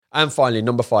And finally,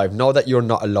 number 5, know that you're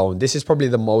not alone. This is probably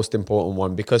the most important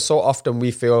one because so often we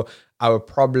feel our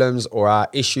problems or our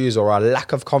issues or our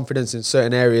lack of confidence in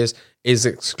certain areas is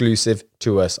exclusive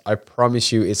to us. I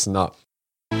promise you it's not.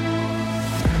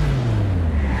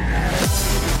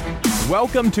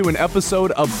 Welcome to an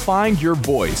episode of Find Your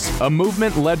Voice, a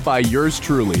movement led by yours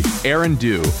truly, Aaron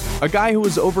Dew, a guy who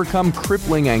has overcome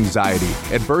crippling anxiety,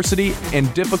 adversity,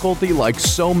 and difficulty like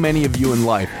so many of you in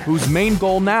life, whose main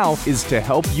goal now is to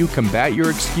help you combat your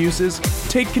excuses,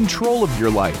 take control of your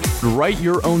life, write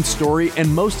your own story,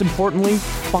 and most importantly,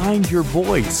 find your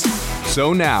voice.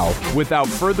 So now, without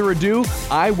further ado,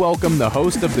 I welcome the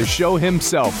host of the show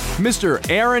himself, Mr.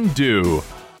 Aaron Dew.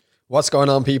 What's going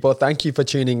on, people? Thank you for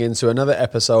tuning in to another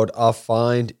episode of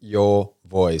Find Your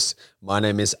Voice. My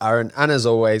name is Aaron, and as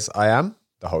always, I am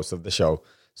the host of the show.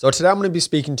 So today I'm going to be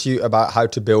speaking to you about how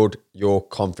to build your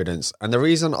confidence. And the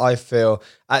reason I feel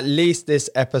at least this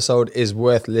episode is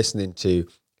worth listening to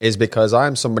is because I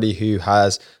am somebody who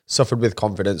has suffered with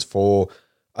confidence for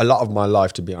a lot of my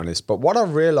life, to be honest. But what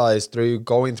I've realized through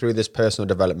going through this personal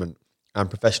development and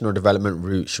professional development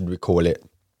route, should we call it,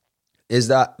 is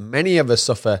that many of us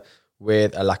suffer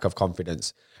with a lack of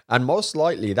confidence. And most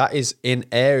likely that is in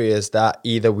areas that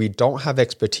either we don't have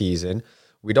expertise in,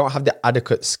 we don't have the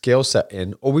adequate skill set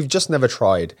in, or we've just never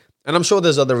tried. And I'm sure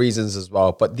there's other reasons as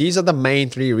well, but these are the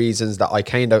main 3 reasons that I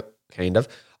kind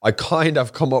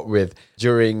of come up with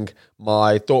during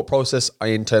my thought process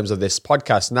in terms of this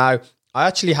podcast. Now, I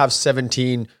actually have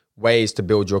 17 ways to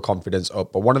build your confidence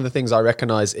up, but one of the things I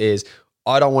recognize is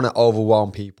I don't want to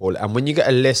overwhelm people. And when you get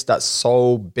a list that's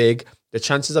so big, the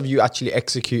chances of you actually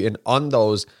executing on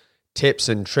those tips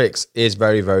and tricks is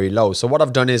very, very low. So what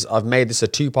I've done is I've made this a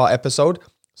 2-part episode.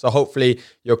 So hopefully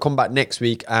you'll come back next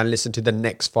week and listen to the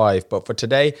next 5. But for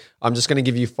today, I'm just going to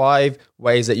give you 5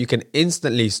 ways that you can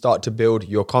instantly start to build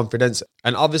your confidence.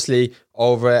 And obviously,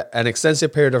 over an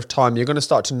extensive period of time, you're going to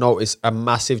start to notice a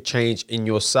massive change in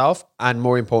yourself and,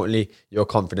 more importantly, your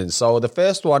confidence. So the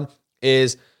first one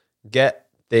is get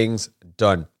things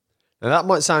done. Now that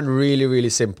might sound really, really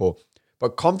simple,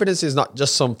 but confidence is not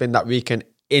just something that we can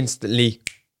instantly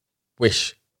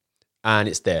wish and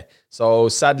it's there. So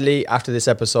sadly, after this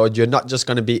episode, you're not just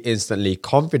going to be instantly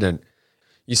confident.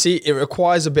 You see, it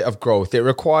requires a bit of growth. It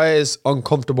requires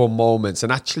uncomfortable moments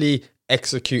and actually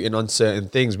executing on certain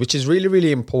things, which is really,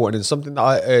 really important and something that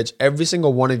I urge every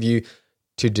single one of you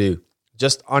to do.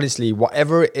 Just honestly,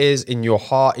 whatever it is in your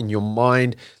heart, in your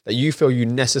mind that you feel you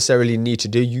necessarily need to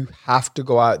do, you have to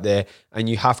go out there and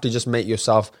you have to just make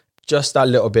yourself just that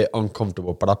little bit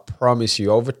uncomfortable. But I promise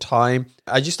you, over time,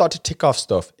 as you start to tick off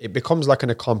stuff, it becomes like an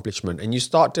accomplishment and you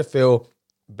start to feel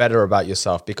better about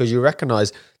yourself because you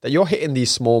recognize that you're hitting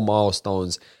these small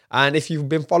milestones. And if you've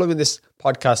been following this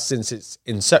podcast since its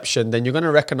inception, then you're going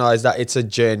to recognize that it's a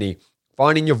journey.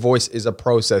 Finding your voice is a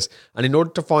process. And in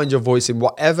order to find your voice in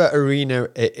whatever arena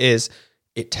it is,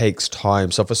 it takes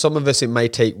time. So for some of us, it may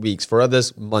take weeks, for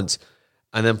others, months.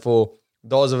 And then for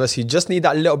those of us who just need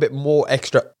that little bit more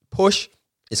extra push,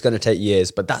 it's going to take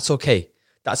years, but that's okay.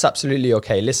 That's absolutely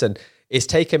okay. Listen, it's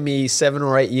taken me 7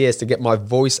 or 8 years to get my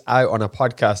voice out on a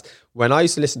podcast. When I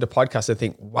used to listen to podcasts, I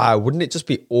think, wow, wouldn't it just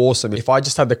be awesome if I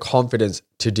just had the confidence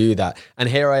to do that? And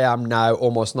here I am now,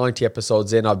 almost 90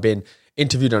 episodes in. I've been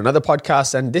interviewed on another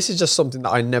podcast, and this is just something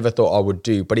that I never thought I would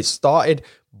do, but it started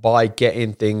by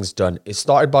getting things done. It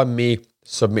started by me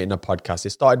submitting a podcast.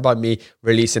 It started by me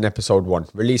releasing episode 1,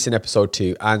 releasing episode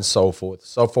 2, and so forth.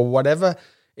 So for whatever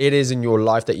it is in your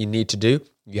life that you need to do,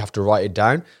 you have to write it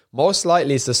down. Most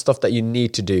likely it's the stuff that you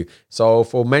need to do. So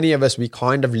for many of us, we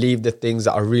kind of leave the things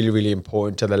that are really, really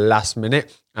important to the last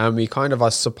minute. And we kind of, I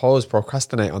suppose,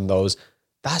 procrastinate on those.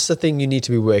 That's the thing you need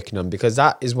to be working on because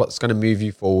that is what's going to move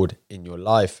you forward in your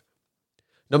life.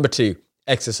 Number 2,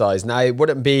 exercise. Now, it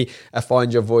wouldn't be a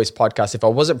Find Your Voice podcast if I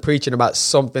wasn't preaching about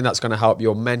something that's going to help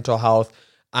your mental health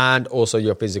and also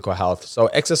your physical health. So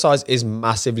exercise is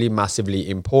massively, massively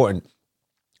important.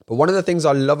 But one of the things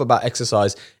I love about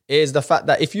exercise is the fact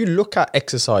that if you look at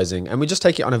exercising, and we just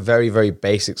take it on a very, very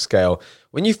basic scale,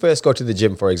 when you first go to the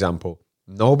gym, for example,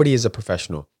 nobody is a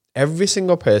professional. Every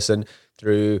single person,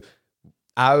 through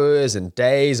hours and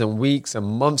days and weeks and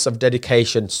months of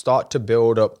dedication, start to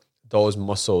build up those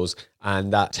muscles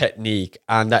and that technique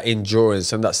and that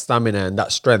endurance and that stamina and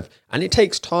that strength. And it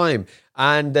takes time.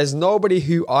 And there's nobody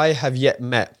who I have yet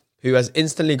met who has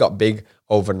instantly got big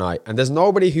overnight. And there's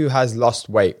nobody who has lost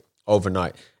weight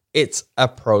overnight. It's a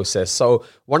process. So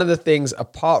one of the things,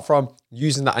 apart from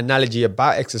using that analogy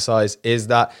about exercise, is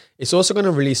that it's also going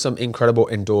to release some incredible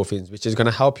endorphins, which is going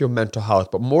to help your mental health.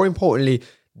 But more importantly,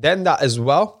 Then that as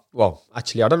well,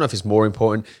 actually, I don't know if it's more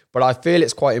important, but I feel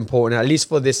it's quite important, at least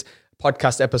for this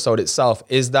podcast episode itself,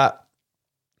 is that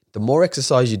the more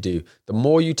exercise you do, the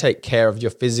more you take care of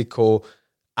your physical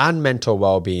and mental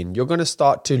well-being, you're going to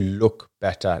start to look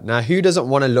better. Now, who doesn't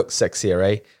want to look sexier,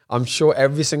 eh? I'm sure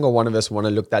every single one of us want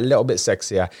to look that little bit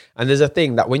sexier. And there's a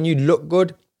thing that when you look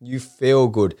good, you feel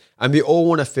good. And we all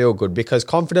want to feel good because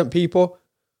confident people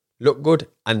look good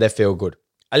and they feel good,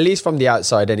 at least from the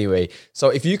outside anyway. So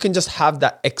if you can just have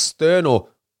that external,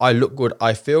 I look good,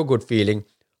 I feel good feeling,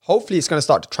 hopefully it's going to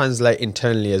start to translate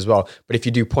internally as well. But if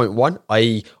you do point one,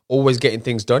 i.e. always getting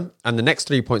things done, and the next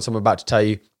 3 points I'm about to tell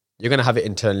you, you're going to have it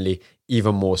internally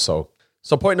even more so.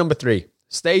 So point number 3,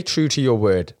 stay true to your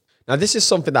word. Now, this is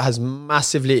something that has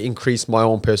massively increased my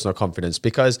own personal confidence,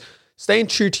 because staying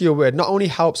true to your word not only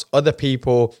helps other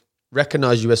people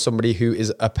recognize you as somebody who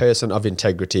is a person of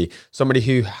integrity, somebody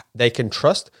who they can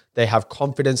trust, they have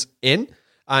confidence in,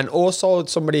 and also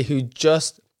somebody who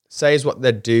just says what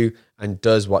they do and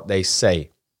does what they say.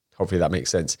 Hopefully that makes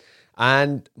sense.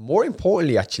 And more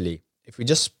importantly, actually, if we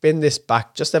just spin this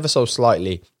back just ever so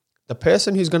slightly, the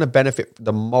person who's going to benefit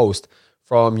the most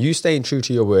from you staying true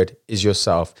to your word is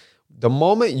yourself. The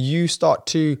moment you start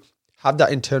to have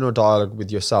that internal dialogue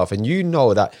with yourself and you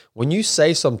know that when you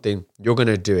say something, you're going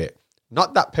to do it.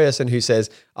 Not that person who says,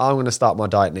 I'm going to start my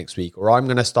diet next week, or I'm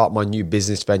going to start my new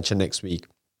business venture next week.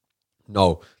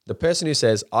 No, the person who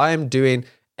says, I am doing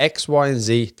X, Y, and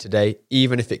Z today,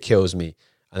 even if it kills me.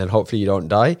 And then hopefully you don't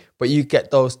die, but you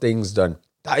get those things done.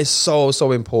 That is so,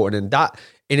 so important. And that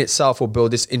in itself will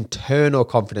build this internal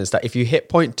confidence that if you hit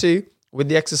point 2 with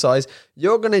the exercise,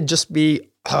 you're going to just be,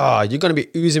 you're going to be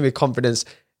oozing with confidence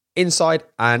inside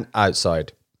and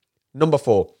outside. Number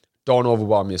 4, don't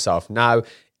overwhelm yourself. Now,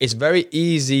 it's very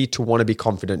easy to want to be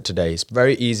confident today. It's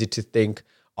very easy to think,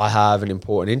 I have an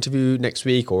important interview next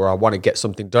week, or I want to get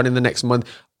something done in the next month.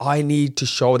 I need to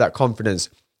show that confidence.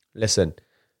 Listen,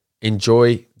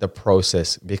 enjoy the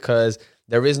process, because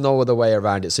there is no other way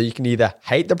around it. So you can either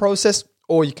hate the process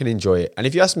or you can enjoy it. And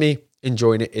if you ask me,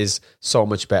 enjoying it is so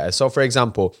much better. So for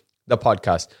example, the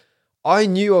podcast, I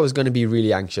knew I was going to be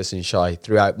really anxious and shy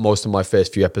throughout most of my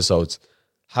first few episodes.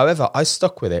 However, I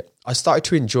stuck with it. I started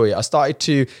to enjoy it. I started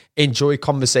to enjoy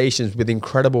conversations with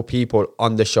incredible people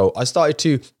on the show. I started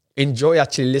to enjoy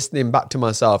actually listening back to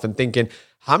myself and thinking,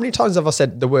 how many times have I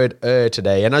said the word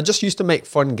today? And I just used to make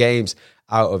fun games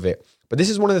out of it. But this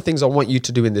is one of the things I want you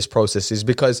to do in this process, is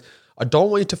because I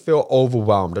don't want you to feel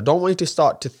overwhelmed. I don't want you to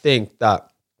start to think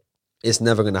that it's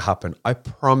never going to happen. I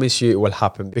promise you it will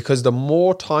happen, because the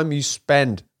more time you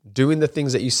spend doing the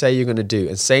things that you say you're going to do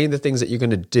and saying the things that you're going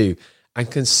to do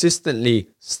and consistently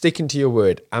sticking to your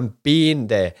word and being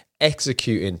there,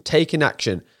 executing, taking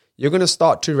action, you're going to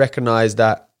start to recognize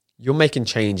that you're making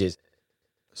changes.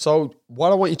 So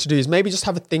what I want you to do is maybe just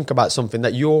have a think about something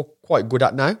that you're quite good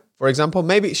at now. For example,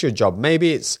 maybe it's your job.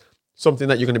 Maybe it's something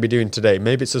that you're going to be doing today.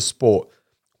 Maybe it's a sport.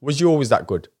 Was you always that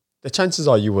good? The chances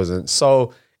are you wasn't.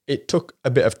 So it took a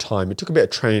bit of time. It took a bit of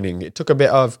training. It took a bit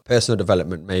of personal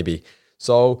development maybe.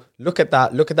 So look at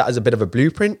that as a bit of a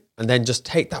blueprint, and then just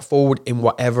take that forward in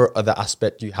whatever other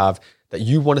aspect you have that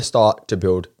you want to start to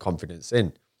build confidence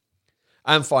in.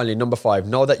 And finally, number 5,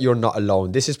 know that you're not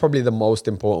alone. This is probably the most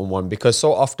important one, because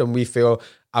so often we feel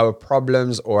our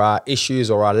problems or our issues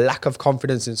or our lack of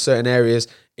confidence in certain areas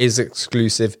is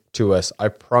exclusive to us. I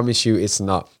promise you it's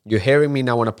not. You're hearing me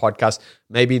now on a podcast.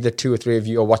 Maybe the 2 or 3 of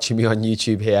you are watching me on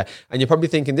YouTube here, and you're probably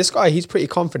thinking, this guy, he's pretty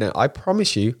confident. I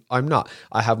promise you, I'm not.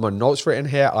 I have my notes written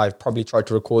here. I've probably tried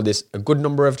to record this a good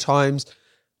number of times.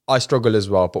 I struggle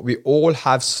as well, but we all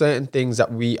have certain things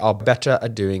that we are better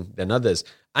at doing than others.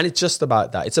 And it's just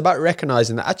about that. It's about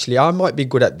recognizing that actually I might be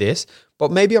good at this,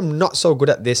 but maybe I'm not so good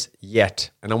at this yet.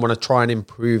 And I want to try and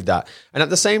improve that. And at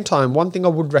the same time, one thing I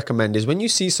would recommend is when you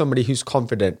see somebody who's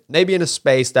confident, maybe in a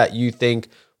space that you think,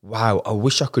 wow, I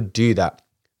wish I could do that.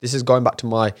 This is going back to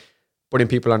my putting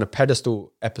people on a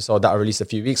pedestal episode that I released a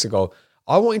few weeks ago.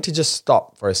 I want you to just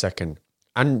stop for a second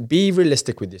and be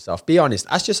realistic with yourself. Be honest.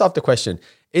 Ask yourself the question,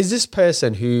 is this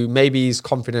person who maybe is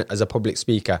confident as a public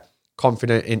speaker,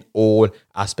 confident in all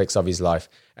aspects of his life?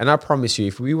 And I promise you,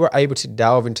 if we were able to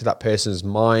delve into that person's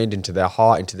mind, into their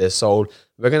heart, into their soul,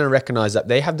 we're going to recognize that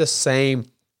they have the same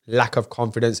lack of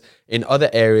confidence in other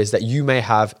areas that you may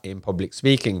have in public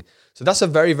speaking. So that's a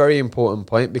very, very important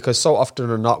point, because so often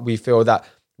or not, we feel that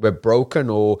we're broken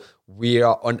or we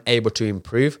are unable to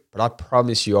improve. But I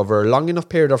promise you, over a long enough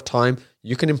period of time,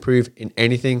 you can improve in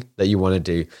anything that you want to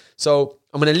do. So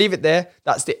I'm going to leave it there.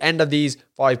 That's the end of these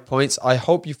 5 points. I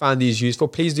hope you found these useful.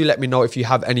 Please do let me know if you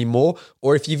have any more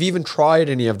or if you've even tried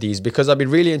any of these, because I'd be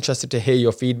really interested to hear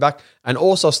your feedback. And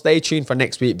also stay tuned for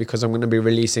next week, because I'm going to be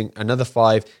releasing another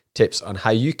 5 tips on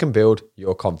how you can build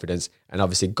your confidence. And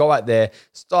obviously go out there,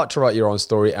 start to write your own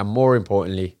story, and more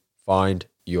importantly, find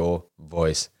your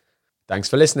voice. Thanks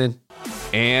for listening.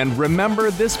 And remember,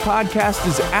 this podcast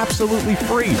is absolutely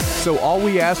free. So all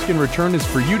we ask in return is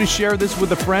for you to share this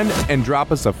with a friend and drop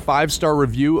us a 5-star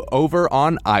review over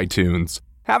on iTunes.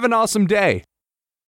 Have an awesome day.